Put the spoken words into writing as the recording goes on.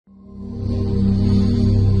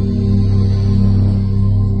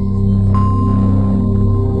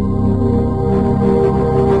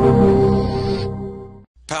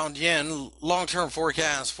long-term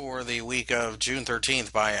forecast for the week of June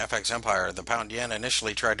 13th by FX Empire. The pound yen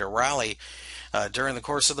initially tried to rally during the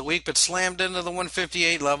course of the week, but slammed into the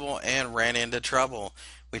 158 level and ran into trouble.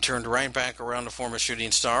 We turned right back around to form a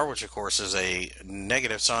shooting star, which of course is a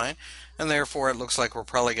negative sign, and therefore it looks like we're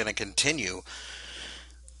probably going to continue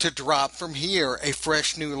to drop from here. A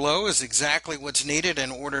fresh new low is exactly what's needed in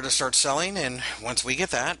order to start selling, and once we get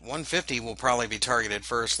that, 150 will probably be targeted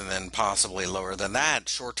first and then possibly lower than that.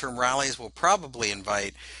 Short-term rallies will probably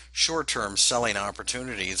invite short-term selling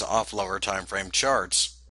opportunities off lower time frame charts.